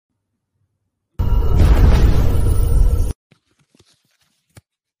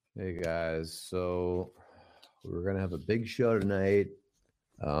Hey guys, so we're gonna have a big show tonight.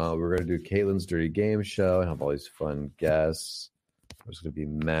 We're gonna do Caitlin's Dirty Game Show and have all these fun guests. There's gonna be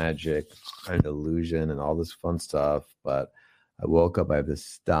magic and illusion and all this fun stuff. But I woke up, I have this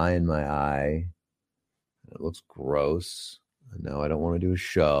sty in my eye. It looks gross. And now I don't want to do a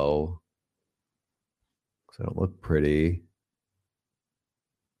show because I don't look pretty.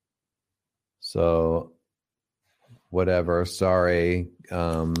 So whatever. Sorry.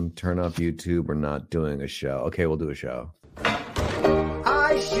 Turn off YouTube. We're not doing a show. Okay, we'll do a show.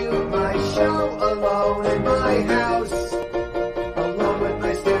 I shoot my show alone in my house, alone with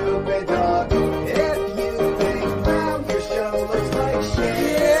my stupid dog. If you think, wow, your show looks like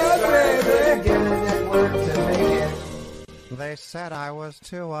shit, yeah, baby, again and work to make it. They said I was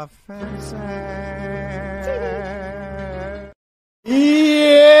too offensive.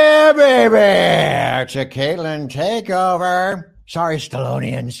 Yeah, baby! It's a Caitlin takeover. Sorry,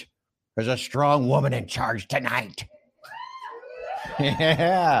 Stallonians. There's a strong woman in charge tonight.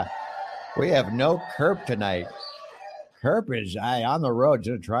 Yeah. We have no Kerp tonight. Kerp is on the road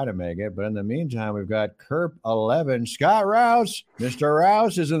to try to make it, but in the meantime, we've got Kerp 11. Scott Rouse. Mr.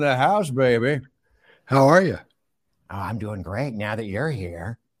 Rouse is in the house, baby. How are you? Oh, I'm doing great now that you're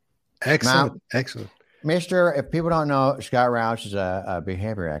here. Excellent. Now, excellent. Mister, if people don't know, Scott Rouse is a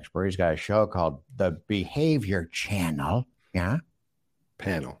behavior expert. He's got a show called The Behavior Channel. Yeah?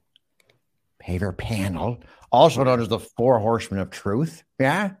 Panel. Behavior Panel. Also known as the Four Horsemen of Truth.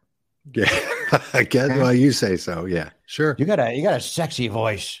 Yeah? Yeah. I guess well, you say so. Yeah. Sure. You got a sexy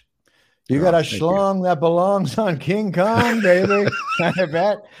voice. You got a schlong that belongs on King Kong, baby. I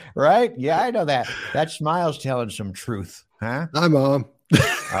bet. Right? Yeah, I know that. That smile's telling some truth. Huh? Hi, Mom.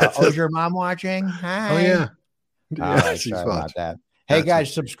 Is your mom watching? Hi. Oh, yeah. Right, sorry about that. Hey,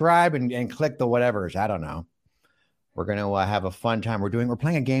 guys, subscribe and click the whatevers. I don't know. We're going to have a fun time. We're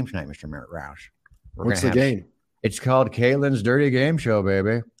playing a game tonight, Mr. Merritt Rouse. What's the game? It's called Caitlin's Dirty Game Show,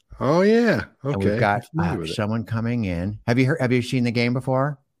 baby. Oh, yeah. Okay. And we've got someone coming in. Have you seen the game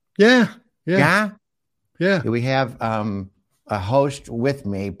before? Yeah. Yeah? Yeah. We have a host with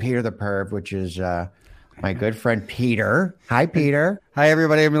me, Peter the Perv, which is my good friend Peter. Hi, Peter. Hi,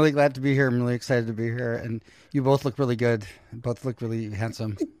 everybody. I'm really glad to be here. I'm really excited to be here. And you both look really good. Both look really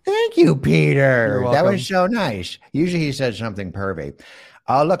handsome. Thank you, Peter. You're welcome. That was so nice. Usually he says something pervy.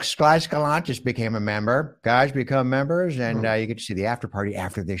 Look, Sky Scalant just became a member. Guys become members, and you get to see the after party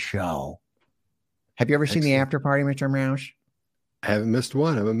after this show. Have you ever seen the after party, Mr. Mouse? I haven't missed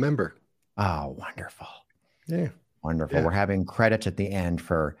one. I'm a member. Oh, wonderful. Yeah. Wonderful. Yeah. We're having credits at the end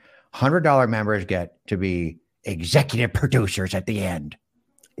for $100 members get to be executive producers at the end.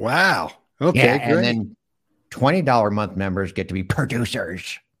 Wow. Okay, yeah, great. and then $20 month members get to be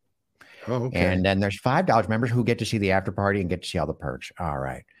producers. Oh, okay. And then there's $5 members who get to see the after party and get to see all the perks. All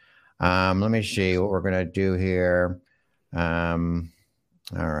right. Let me see what we're going to do here. All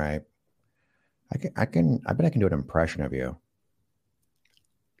right. I bet I can do an impression of you.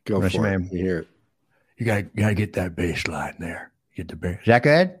 Go for it. Man. You hear it. You gotta get that bass line there. Get the bass. Is that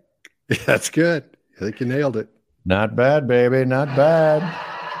good? That's good. I think you nailed it. Not bad, baby. Not bad.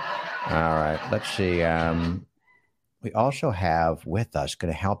 All right. Let's see. We also have with us,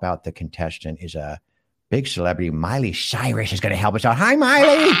 going to help out the contestant, is a big celebrity. Miley Cyrus is going to help us out. Hi,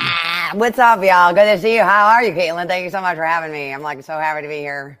 Miley. What's up, y'all? Good to see you. How are you, Caitlin? Thank you so much for having me. I'm so happy to be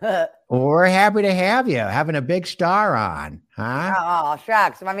here. Well, we're happy to have you. Having a big star on, huh? Oh,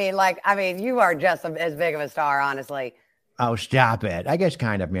 shucks. I mean, you are just as big of a star, honestly. Oh, stop it. I guess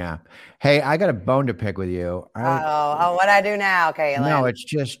kind of, yeah. Hey, I got a bone to pick with you. Oh, what I do now, Caitlin? No, it's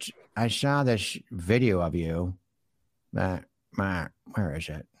just, I saw this video of you. Where is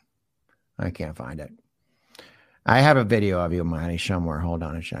it? I can't find it. I have a video of you, Miley, somewhere. Hold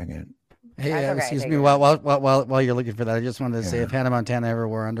on a second. Hey, okay. excuse me. While you're looking for that, I just wanted to say if Hannah Montana ever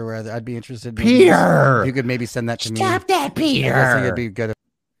wore underwear, I'd be interested. Peter, if you could maybe send that to me. Stop that, Peter. I think it'd be good.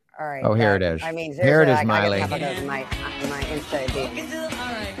 All right. Oh, here it is. I mean, here it is, I Miley. guess I'll go to my Insta DM.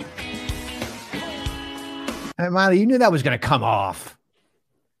 Hey, Miley, you knew that was going to come off.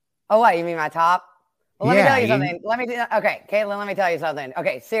 Oh, what? You mean my top? Well, let me tell you something. Okay, Caitlin, let me tell you something.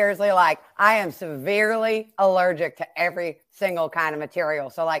 Okay, seriously, I am severely allergic to every single kind of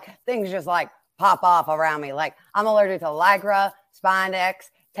material. So, things just, pop off around me. I'm allergic to Lycra, spandex,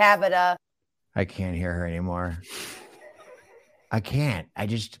 taffeta. I can't hear her anymore. I can't.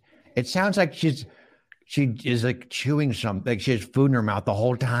 It sounds like she is, chewing something. Like she has food in her mouth the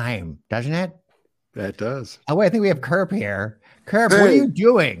whole time, doesn't it? That does. Oh, wait, I think we have Kerp here. Kerp, what are you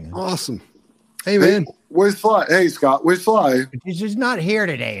doing? Awesome. Hey, man. Where's Fly? Hey, Scott, where's Fly? He's not here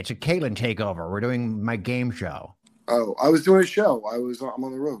today. It's a Caitlin takeover. We're doing my game show. Oh, I was doing a show. I'm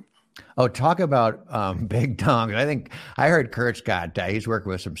on the road. Oh, talk about big tongues. I think I heard Kurt's got, he's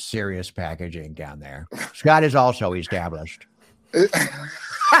working with some serious packaging down there. Scott is also established.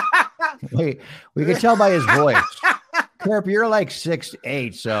 we can tell by his voice. Kurt, you're like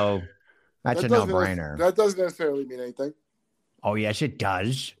 6'8", so that's a no-brainer. That doesn't necessarily mean anything. Oh, yes, it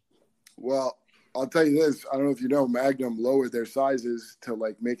does. Well, I'll tell you this. I don't know if you know, Magnum lowered their sizes to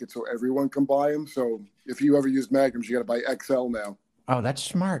like make it so everyone can buy them. So if you ever use Magnums, you got to buy XL now. Oh, that's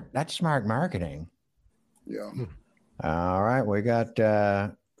smart. That's smart marketing. Yeah. All right. We got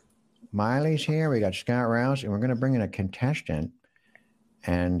Miley's here. We got Scott Rouse, and we're going to bring in a contestant.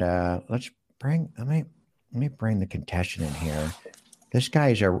 And let me bring the contestant in here. This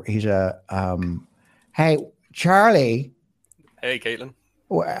guy hey, Charlie. Hey, Caitlin.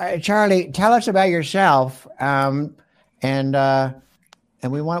 Charlie, tell us about yourself. And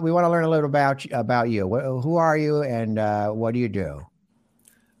we want to learn a little about you. Who are you, and what do you do?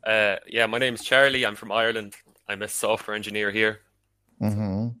 Yeah, my name's Charlie. I'm from Ireland. I'm a software engineer here.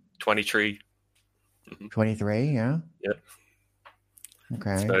 23. 23, yeah? Yeah. Okay.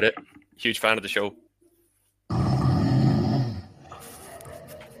 That's about it. Huge fan of the show.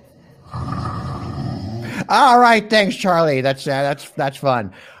 All right, thanks, Charlie. That's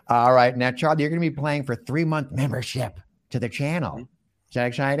fun. All right, now, Charlie, you're going to be playing for 3-month membership to the channel. Is that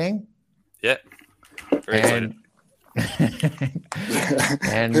exciting? Yeah. Very excited.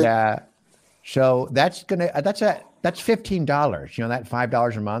 And so that's $15. You know, that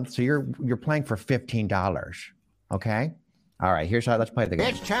 $5 a month. So you're playing for $15. Okay. All right. Here's how. Let's play the game.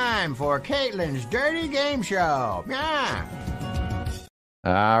 It's time for Caitlin's Dirty Game Show. Yeah.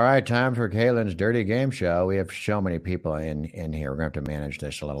 All right. Time for Caitlin's Dirty Game Show. We have so many people in here. We're going to have to manage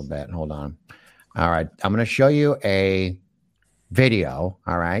this a little bit. Hold on. All right. I'm going to show you a video.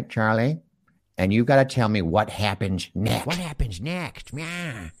 All right, Charlie. And you got to tell me what happens next. What happens next?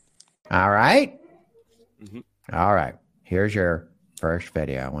 Yeah. All right. All right. Here's your first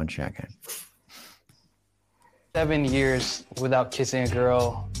video. 1 second. 7 years without kissing a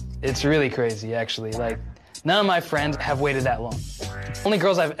girl. It's really crazy, actually. Like, none of my friends have waited that long. Only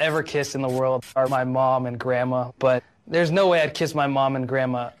girls I've ever kissed in the world are my mom and grandma, but there's no way I'd kiss my mom and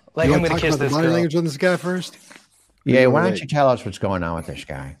grandma like I'm going to kiss this girl. Body language on this guy first? Yeah, why don't you tell us what's going on with this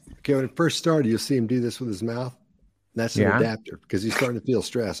guy? Okay, when it first started, you'll see him do this with his mouth. That's an adapter because he's starting to feel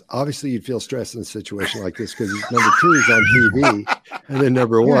stress. Obviously, you'd feel stress in a situation like this because number 2 is on TV, and then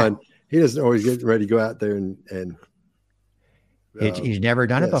number 1, he doesn't always get ready to go out there and he's never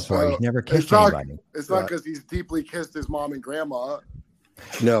done it before. He's never kissed anybody. It's not because he's deeply kissed his mom and grandma.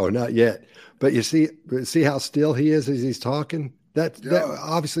 No, not yet. But you see how still he is as he's talking. That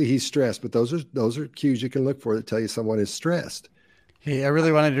obviously he's stressed. But those are cues you can look for that tell you someone is stressed. Hey, I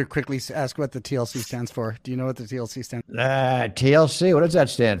really wanted to quickly ask what the TLC stands for. Do you know what the TLC stands for? TLC, what does that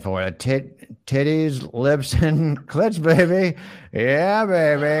stand for? Titties, lips, and clits, baby. Yeah,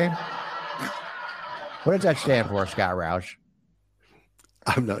 baby. What does that stand for, Scott Roush?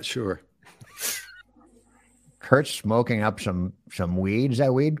 I'm not sure. Kurt's smoking up some weed. Is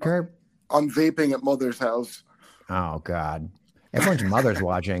that weed, Kurt? I'm vaping at Mother's house. Oh, God. Everyone's mother's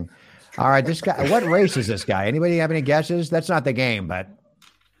watching. All right, this guy, what race is this guy? Anybody have any guesses? That's not the game, but.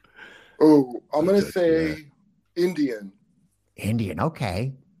 Oh, I'm going to say Indian. Indian,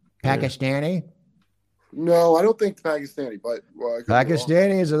 okay. Pakistani? No, I don't think Pakistani, but. Well,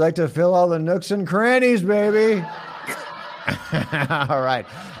 Pakistanis that like to fill all the nooks and crannies, baby. All right.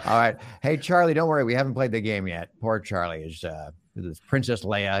 Hey, Charlie, don't worry. We haven't played the game yet. Poor Charlie is with Princess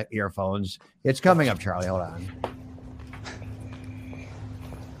Leia earphones. It's coming up, Charlie. Hold on.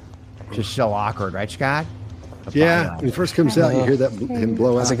 Just so awkward, right, Scott? Yeah. When it first comes out, you hear that him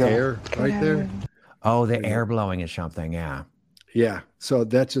blow out air right there. Oh, the air blowing is something. Yeah. Yeah. So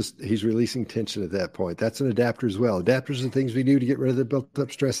that's he's releasing tension at that point. That's an adapter as well. Adapters are things we do to get rid of the built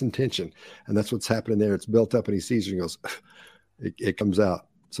up stress and tension. And that's what's happening there. It's built up and he sees it and goes, it comes out.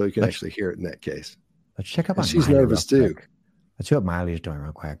 So you can actually hear it in that case. Let's check up on she's Miley nervous too. Let's see what Miley's doing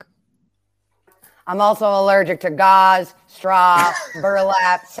real quick. I'm also allergic to gauze, straw,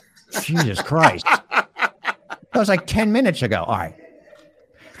 burlap. Jesus Christ. That was like 10 minutes ago. All right.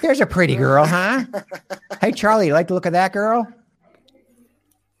 There's a pretty girl, huh? Hey, Charlie, you like the look of that girl?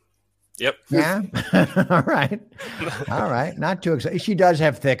 Yep. Yeah. All right. Not too excited. She does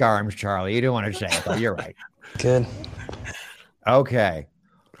have thick arms, Charlie. You don't want to say it, though. You're right. Good. Okay.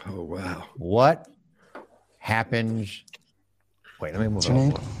 Oh, wow. What happens? Wait, let me move What's your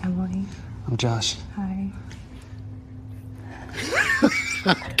name? Emily. I'm Josh. Hi.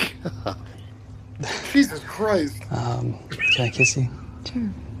 Jesus Christ. Can I kiss you? Sure.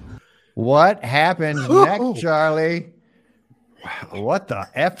 What happens next, Charlie? What the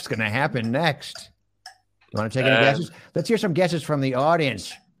F's going to happen next? You want to take any guesses? Let's hear some guesses from the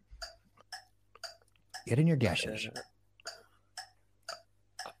audience. Get in your guesses.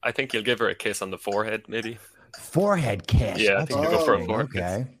 I think you'll give her a kiss on the forehead, maybe. Forehead kiss. Yeah, I think you'll go for a forehead kiss.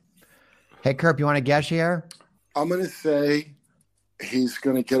 Okay. Hey, Kirk, you want to guess here? I'm going to say he's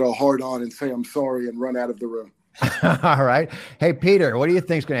going to get a hard on and say, I'm sorry, and run out of the room. All right. Hey, Peter, what do you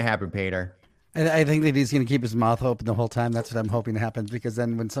think is going to happen, Peter? I think that he's going to keep his mouth open the whole time. That's what I'm hoping happens, because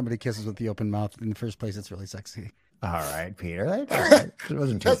then when somebody kisses with the open mouth in the first place, it's really sexy. All right, Peter. That's all right. It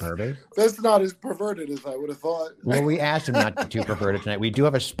wasn't too perverted. That's not as perverted as I would have thought. Well, we asked him not to be too perverted tonight. We do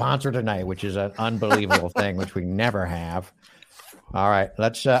have a sponsor tonight, which is an unbelievable thing, which we never have. All right,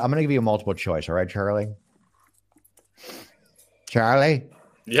 let's. I'm going to give you a multiple choice. All right, Charlie. Charlie.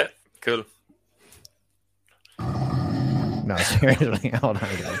 Yeah, cool. No, seriously. Hold on.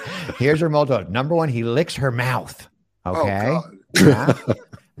 Guys. Here's her multiple. Number one, he licks her mouth. Okay. Yeah.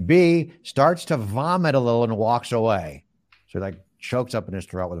 B, starts to vomit a little and walks away. So like chokes up in his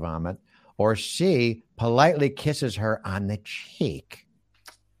throat with vomit. Or C, politely kisses her on the cheek.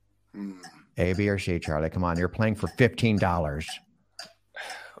 A, B, or C, Charlie. Come on, you're playing for $15.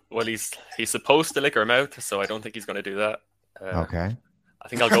 Well, he's supposed to lick her mouth, so I don't think he's going to do that. Okay. I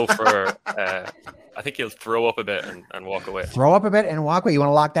think I'll go for. I think he'll throw up a bit and walk away. Throw up a bit and walk away. You want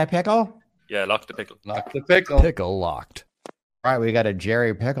to lock that pickle? Yeah, lock the pickle. Lock the pickle. Pickle locked. All right, we got a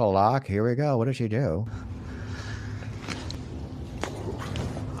Jerry pickle lock. Here we go. What does she do?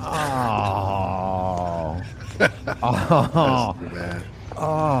 Oh. Oh.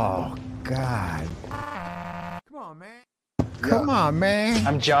 Oh, God. Come on, man. Come on, man.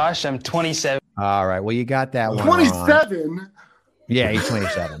 I'm Josh. I'm 27. All right. Well, you got that one. 27? Yeah, he's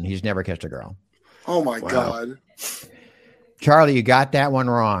 27. He's never kissed a girl. Oh, my God. Charlie, you got that one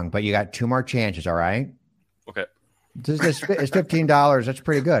wrong, but you got two more chances, all right? Okay. It's $15. That's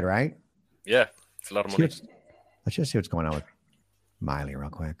pretty good, right? Yeah, it's a lot of money. Let's just see what's going on with Miley real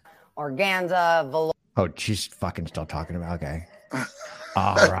quick. Organza, velour. Oh, she's fucking still talking about. Okay.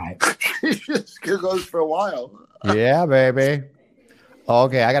 All right. She just goes for a while. Yeah, baby.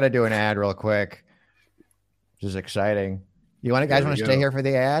 Okay, I got to do an ad real quick. This is exciting. You guys want to stay here for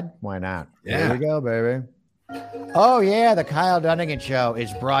the ad? Why not? Yeah. Here we go, baby. Oh, yeah. The Kyle Dunnigan Show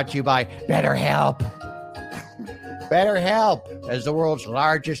is brought to you by BetterHelp. BetterHelp, as the world's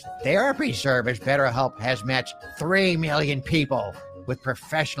largest therapy service, BetterHelp has matched 3 million people with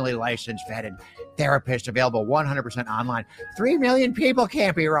professionally licensed, vetted therapists available 100% online. 3 million people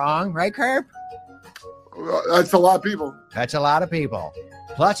can't be wrong, right, Kerb? That's a lot of people. That's a lot of people.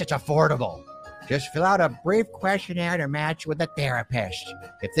 Plus, it's affordable. Just fill out a brief questionnaire to match with a therapist.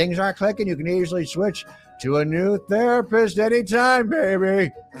 If things aren't clicking, you can easily switch to a new therapist anytime,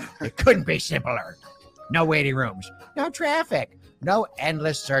 baby. It couldn't be simpler. No waiting rooms, no traffic, no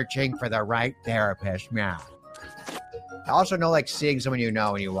endless searching for the right therapist. Yeah. I also know, like, seeing someone you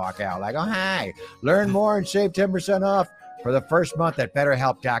know when you walk out, like, oh, hi, learn more and save 10% off for the first month at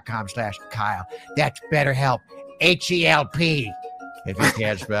betterhelp.com/Kyle. That's BetterHelp, H-E-L-P. If you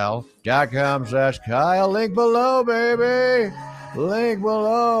can't spell, .com/Kyle. Link below, baby. Link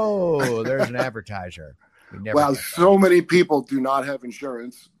below. There's an advertiser. Wow, so many people do not have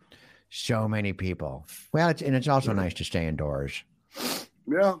insurance. So many people. Well, it's also nice to stay indoors.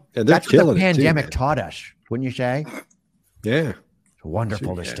 Yeah. And that's what the pandemic taught us, wouldn't you say? Yeah. It's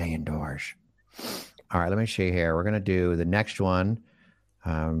wonderful to stay indoors. All right, let me see here. We're going to do the next one.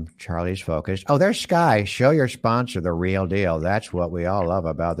 Charlie's focused. Oh, there's Sky. Show your sponsor the real deal. That's what we all love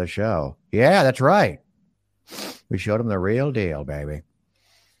about the show. Yeah, that's right. We showed him the real deal, baby.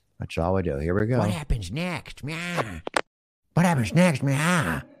 That's all we do. Here we go. What happens next? What happens next?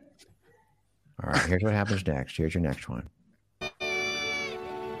 All right, here's what happens next. Here's your next one.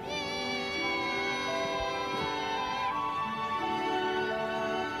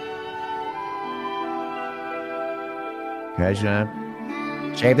 Okay, she's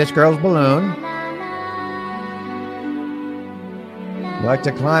gonna save this girl's balloon. Like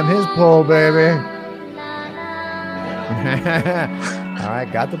to climb his pole, baby. All right,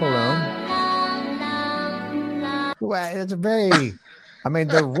 got the balloon. Well, it's a very,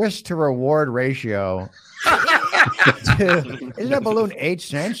 the risk to reward ratio. Isn't that balloon 8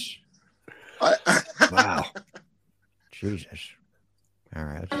 cents? Wow. Jesus. All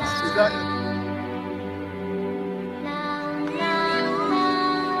right.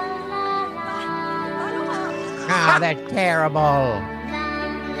 Oh, that's terrible.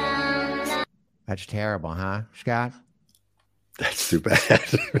 That's terrible, huh, Scott? That's too bad.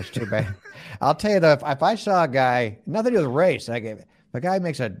 That's too bad. I'll tell you, if I saw a guy, nothing to do with race, The guy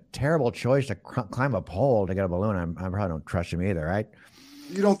makes a terrible choice to climb a pole to get a balloon. I probably don't trust him either, right?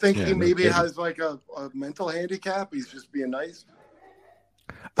 You don't think he maybe has like a mental handicap? He's just being nice.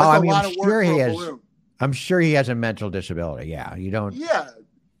 That's I a mean, lot I'm of work sure he for a has. balloon. I'm sure he has a mental disability. Yeah, you don't. Yeah.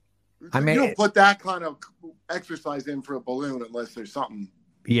 I mean, you don't put that kind of exercise in for a balloon unless there's something.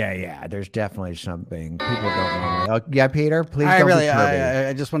 Yeah. There's definitely something people don't normally. Oh, yeah, Peter, please don't be Kirby.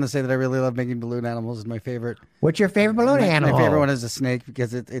 I just want to say that I really love making balloon animals. It's my favorite. What's your favorite balloon animal? My favorite one is a snake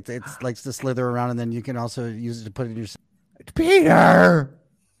because it likes to slither around, and then you can also use it to put it in your. Peter,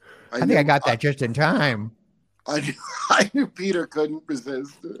 I think I got that just in time. I knew Peter couldn't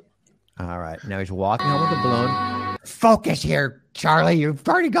resist. All right, now he's walking home with a balloon. Focus here, Charlie. You've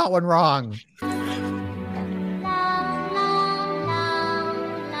already got one wrong.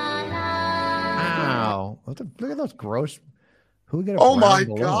 Ow! Look at those gross. Who get a Oh my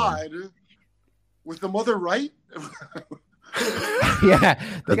balloon? God! Was the mother right? Yeah,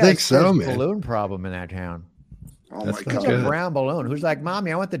 they got think so, man. balloon problem in that town. Oh That's my not God! A good. brown balloon. Who's like,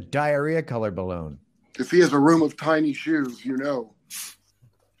 Mommy, I want the diarrhea colored balloon. If he has a room of tiny shoes, you know.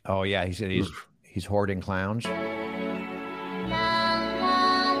 Oh yeah, he said he's hoarding clowns.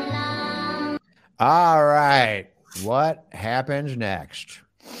 All right, what happens next?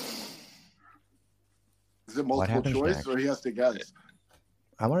 Is it multiple choice next? or he has to guess?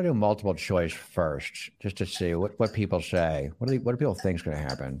 I want to do multiple choice first, just to see what people say. What do people think is going to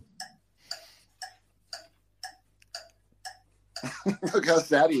happen? Look how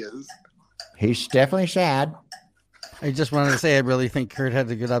sad he is. He's definitely sad. I just wanted to say I really think Kurt had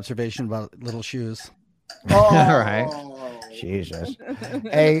a good observation about little shoes. All right. Jesus.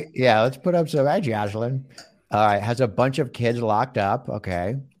 Hey, yeah, let's put up some. Hi, Jocelyn. All right, has a bunch of kids locked up.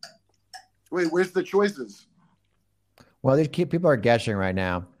 Okay. Wait, where's the choices? Well, these people are guessing right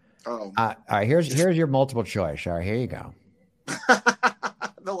now. Oh. All right, here's your multiple choice. All right, here you go.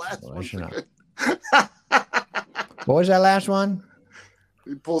 The last one. Listen up. What was that last one?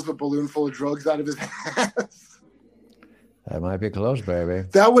 He pulls a balloon full of drugs out of his ass. That might be close, baby.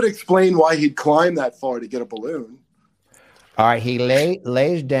 That would explain why he'd climb that far to get a balloon. All right, he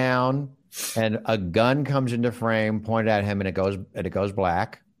lays down, and a gun comes into frame, pointed at him, and it goes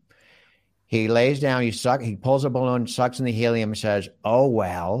black. He lays down, he pulls a balloon, sucks in the helium, says, "Oh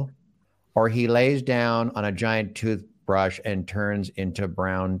well," or he lays down on a giant toothbrush and turns into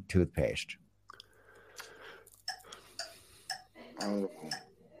brown toothpaste. Oh.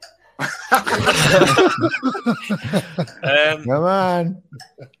 Come on.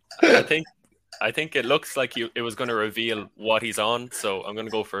 I think it looks like it was going to reveal what he's on, so I'm going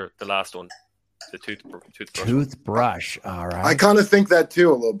to go for the last one, the toothbrush. Toothbrush. All right. I kind of think that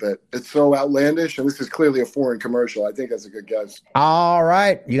too a little bit. It's so outlandish, and this is clearly a foreign commercial. I think that's a good guess. All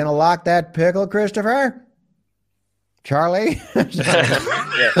right. You gonna lock that pickle, Christopher? Charlie? You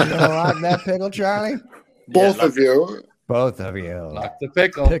gonna lock that pickle, Charlie? Both of you. Both of you. Lock the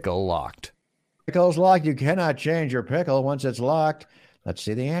pickle. Pickle locked. Pickle's locked. You cannot change your pickle once it's locked. Let's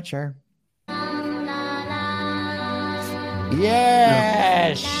see the answer.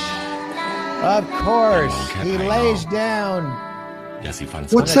 Yes. Of course. He lays down. Yes, he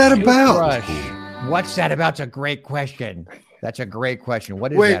finds What's that about? Toothbrush. What's that about? It's a great question. That's a great question.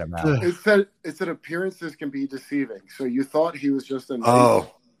 What is that about? It said appearances can be deceiving. So you thought he was just an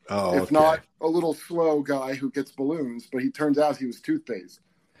if not a little slow guy who gets balloons, but he turns out he was toothpaste.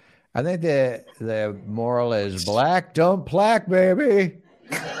 I think the moral is black don't plaque, baby.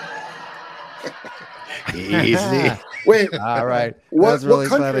 Easy. Wait. All right. That's really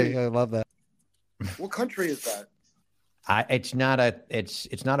what funny. country? I love that. What country is that? It's not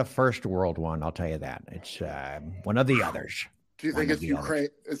a first world one. I'll tell you that. It's one of the others. Do you think it's Ukraine?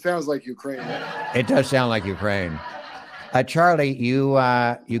 It sounds like Ukraine. It does sound like Ukraine. Charlie, you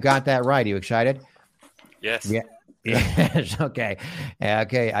got that right. Are you excited? Yes. Yeah. Yes. Okay.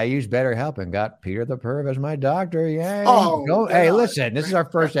 Okay. I used BetterHelp and got Peter the Perv as my doctor. Yay. Oh, hey, God. listen. This is our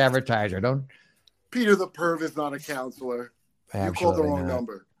first advertiser. Don't. Peter the Perv is not a counselor. You called the wrong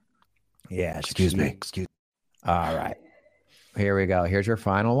number. Yeah. Excuse me. All right. Here we go. Here's your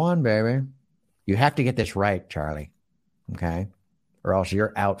final one, baby. You have to get this right, Charlie. Okay. Or else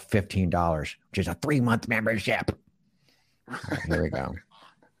you're out $15, which is a 3-month membership. All right, here we go.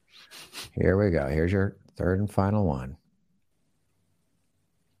 Here we go. Here's your third and final one.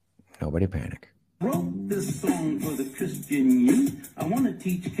 Nobody panic. Wrote this song for the Christian youth. I want to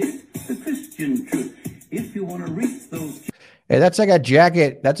teach kids the Christian truth. If you want to reach those. Hey, that's like a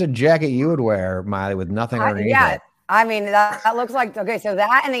jacket. That's a jacket you would wear, Miley, with nothing underneath Yeah. it. I mean, that looks like, okay, so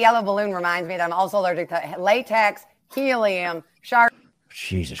that and the yellow balloon reminds me that I'm also allergic to latex, helium, shark.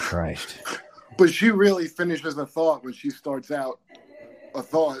 Jesus Christ. But she really finishes a thought when she starts out. a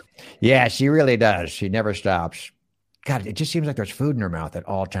thought. Yeah, she really does. She never stops. God, it just seems like there's food in her mouth at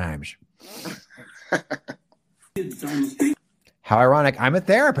all times. How ironic. I'm a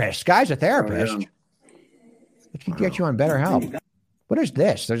therapist. Guy's a therapist. Oh, yeah. It can get you on BetterHelp. What is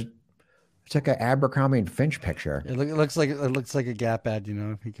this? It's like an Abercrombie and Finch picture. It looks like a Gap ad,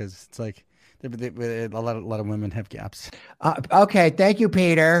 because it's like a lot of women have gaps. Okay, thank you,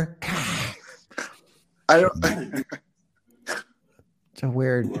 Peter. I don't. It's a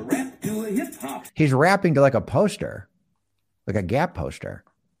weird. He's rapping to like a poster, like a Gap poster.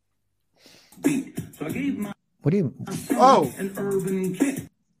 What do you? Oh,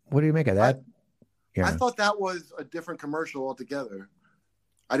 What do you make of that? Yeah. I thought that was a different commercial altogether.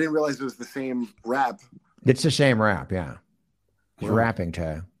 I didn't realize it was the same rap. It's the same rap, yeah. He's rapping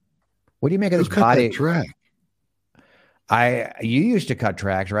to. What do you make of Who this cut body? that track? You used to cut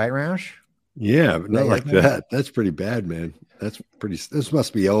tracks, right, Roush? Yeah, but not Yeah, like yeah. that. That's pretty bad, man. This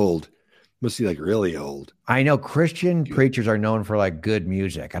must be old. Must be like really old. I know Christian preachers are known for like good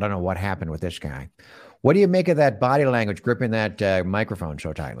music. I don't know what happened with this guy. What do you make of that body language gripping that microphone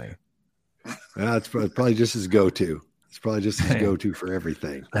so tightly? It's probably just his go-to. It's probably just his go-to for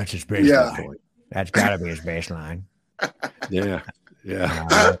everything. That's his baseline. Yeah. That's got to be his baseline. Yeah,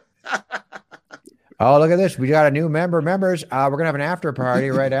 yeah. Oh, look at this. We got a new members. We're going to have an after party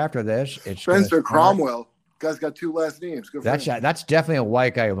right after this. It's gonna Spencer start- Cromwell. Guy's got 2 last names. Good for him. That's definitely a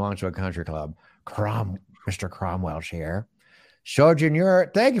white guy who belongs to a country club. Mr. Cromwell's here. So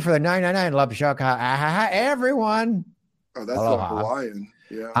Junior, thank you for the 999. Love the show. Everyone. Oh, that's Aloha. a Hawaiian.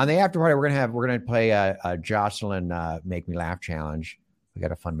 Yeah. On the after party, we're gonna play a Jocelyn Make Me Laugh challenge. We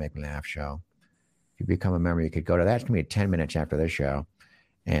got a fun Make Me Laugh show. If you become a member, you could go to that. It's gonna be 10 minutes after this show,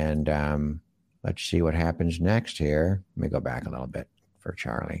 and let's see what happens next here. Let me go back a little bit for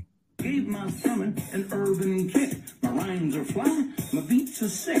Charlie. Gave my stomach an urban kick. My rhymes are fly, my beats are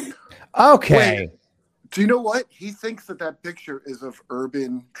sick. Okay. Wait, do you know what? He thinks that picture is of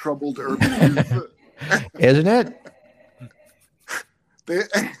troubled urban youth. Isn't it? They-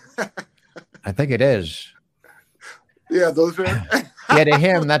 I think it is. yeah, those are Yeah, to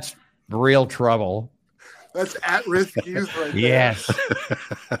him, that's real trouble. that's at-risk youth right there. Yes.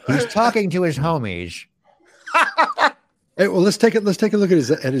 He's talking to his homies. Hey, well, let's take a look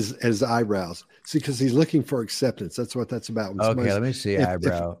at his eyebrows. See, because he's looking for acceptance. That's what that's about. When Okay, somebody's- let me see if-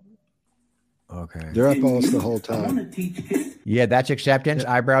 eyebrow. Okay. They're up almost the whole I time. want to teach kids. Yeah, that's acceptance.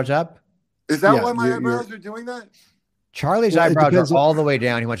 Eyebrows up. Is that Yeah, why my you're- eyebrows are doing that? Charlie's Well, it eyebrows depends are on- all the way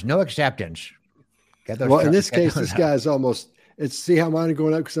down. He wants no acceptance. Get those Well, in Char- this get case, those this up. guy's almost. It's see how mine are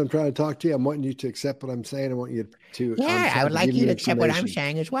going up because I'm trying to talk to you. I'm wanting you to accept what I'm saying. I want you to. I'm Yeah, trying I would like give you to accept what I'm information.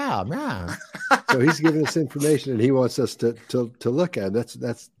 saying as well. Yeah. So he's giving us information, and he wants us to look at it.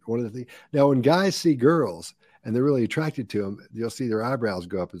 That's one of the things. Now, when guys see girls and they're really attracted to them, you'll see their eyebrows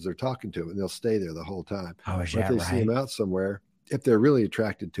go up as they're talking to them, and they'll stay there the whole time. Oh, is But if that they see right? them out somewhere, if they're really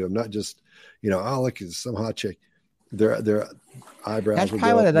attracted to them, not just oh look, it's some hot chick. Their eyebrows. That's will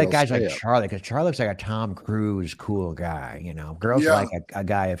probably go why up they and like they'll guys stay like up. Charlie, because Charlie looks like a Tom Cruise cool guy. Girls Yeah. like a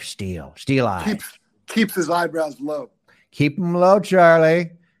guy of steel eyes. Keeps his eyebrows low. Keep them low,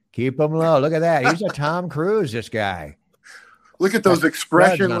 Charlie. Keep them low. Look at that. He's a Tom Cruise. This guy. Look at those Spreads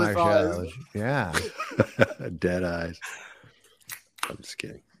expressionless on our eyes. shows. Yeah. Dead eyes. I'm just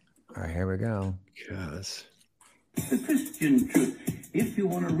kidding. All right, here we go. Yes. The Christian truth. If you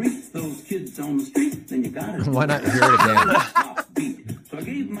want to reach those kids on the street, then you got to. Why not hear it again? So I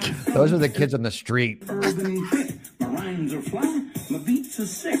gave my Those are the kids on the street. urban kick. My rhymes are fly, my beats are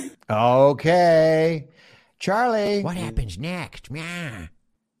sick. Okay. Charlie. What happens next? Meow. What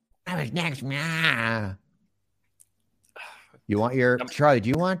happens next? Meow. You want your Charlie, do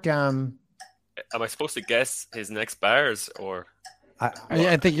you want Am I supposed to guess his next bars or?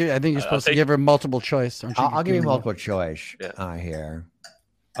 I think you're supposed to take- give her multiple choice. Aren't you? I'll give you Giving her- multiple choice Yeah. here.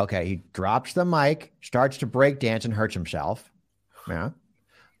 Okay, he drops the mic, starts to break dance and hurts himself. Yeah.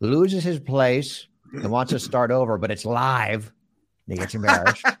 Loses his place and wants to start over, but it's live. He gets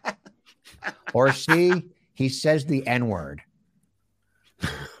embarrassed. Or C, he says the N-word.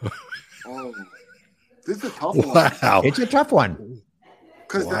 Oh, this is a tough one. Wow. It's a tough one.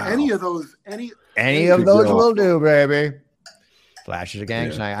 Because Wow. any of those, Any could of those go. will do, baby. Flashes of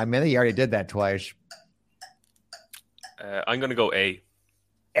gang sign. I mean, he already did that twice. I'm going to go A.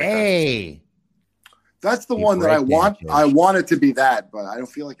 Hey. That's the You one that I break want. dances. I want it to be that, but I don't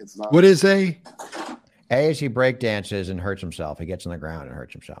feel like it's not. What is A? A is he break dances and hurts himself. He gets on the ground and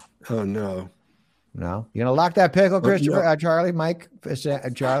hurts himself. Oh no. No? You gonna lock that pickle, Christopher? no. Charlie? Mike?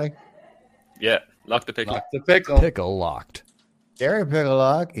 Charlie? Yeah, lock the pick. Lock the pickle. Pickle locked. Gary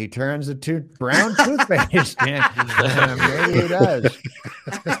Picklelock, he turns the brown toothpaste. Maybe he does.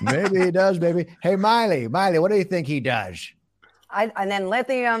 Maybe he does, baby. Hey, Miley, what do you think he does? And then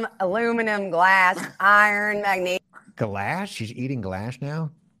lithium, aluminum, glass, iron, magnesium. Glass? She's eating glass now?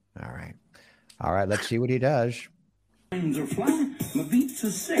 All right, let's see what he does. Times are flying, my beats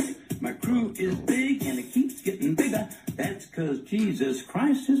are sick, my crew is big and it keeps getting bigger. That's because Jesus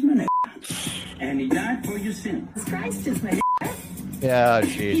Christ is my name, and he died for your sins. Christ is my Yeah,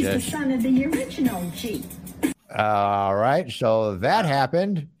 He's the Jesus. son of the original G. All right, so that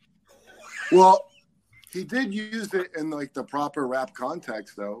happened. Well, he did use it in like the proper rap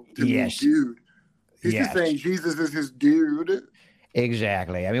context, though. To mean Yes. dude. He's Yes. just saying Jesus is his dude.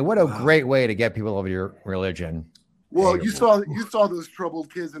 Exactly. I mean, what a great way to get people over your religion. Well, you saw those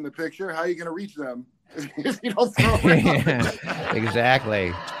troubled kids in the picture. How are you going to reach them if you don't throw them out?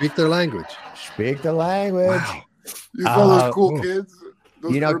 Exactly. Speak their language. Speak the language. You saw those cool kids,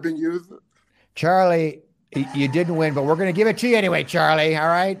 those you know, urban youth. Charlie, you didn't win, but we're going to give it to you anyway, Charlie. All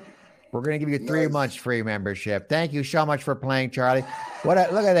right. We're going to give you 3 months free membership. Thank you so much for playing, Charlie. Look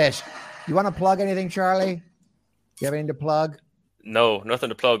at this. You want to plug anything, Charlie? You have anything to plug? No, nothing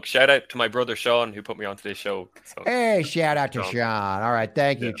to plug. Shout out to my brother Sean who put me on today's show. So, Hey, shout out to Sean. Sean. All right.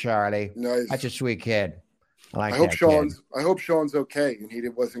 Thank you, Charlie. Nice. That's a sweet kid. I like I hope that Sean's. kid. I hope Sean's okay and he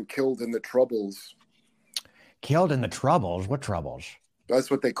wasn't killed in the troubles. Killed in the troubles? What troubles? That's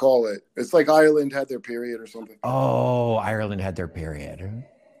what they call it. It's like Ireland had their period or something. Oh, Ireland had their period.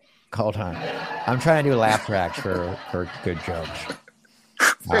 Hold on. I'm trying to do laugh tracks for good jokes.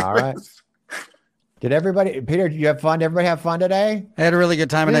 All right. Did everybody, Peter, did you have fun? Did everybody have fun today? I had a really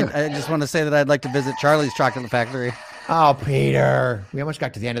good time, and I just want to say that I'd like to visit Charlie's Chocolate Factory. Oh, Peter. We almost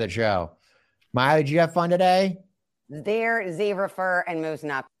got to the end of the show. Miley, did you have fun today? Deer, zebra fur, and moose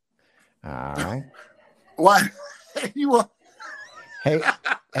nut. All right. What? Hey,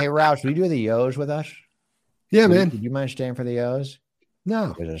 Roush, will you do the O's with us? Yeah, man. Would you mind staying for the O's?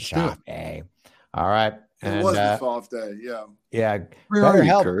 No. It was a soft day. All right. It was a soft day. Yeah. Yeah. Where better are you,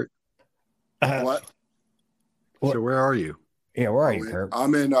 help. Kurt? What? So where are you? Yeah, where are you, Kurt?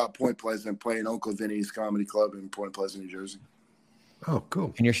 I'm in Point Pleasant playing Uncle Vinny's Comedy Club in Point Pleasant, New Jersey. Oh,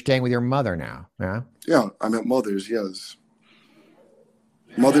 cool. And you're staying with your mother now, yeah? Yeah, I'm at Mother's, yes.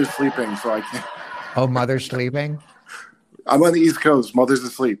 Mother's sleeping, so I can't. Oh, mother's sleeping? I'm on the East Coast. Mother's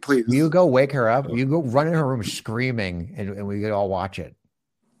asleep, please. You go wake her up. You go run in her room screaming, and we could all watch it.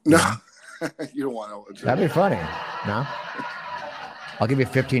 No, you don't want to watch it. That'd be funny. No? I'll give you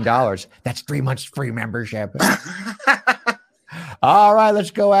 $15. That's 3 months free membership. All right, let's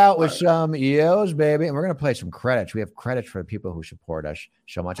go out with some Yo's, baby. And we're going to play some credits. We have credits for the people who support us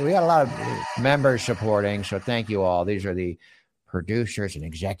so much. We got a lot of members supporting, so thank you all. These are the producers and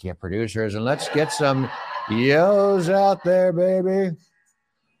executive producers. And let's get some Yo's out there, baby.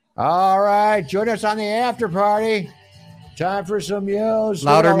 All right, join us on the after party. Time for some Yo's.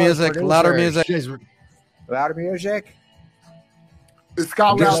 Louder music, louder music. Louder music. Is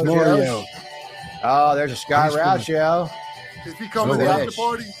Scott Just Rouse more here? Yo. Oh, there's a Scott Rouse show. Is he coming to Oh, the after yes.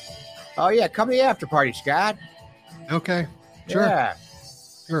 party? Oh, yeah. Come to the after party, Scott. Okay. Sure. Yeah.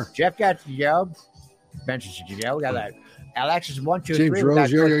 Sure. Jeff got the job. Benson said, we got that. Alexis 1, 2, James 3. Rose,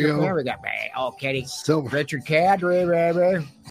 We got yo. We got Kenny. Silver. Richard Cadre, baby.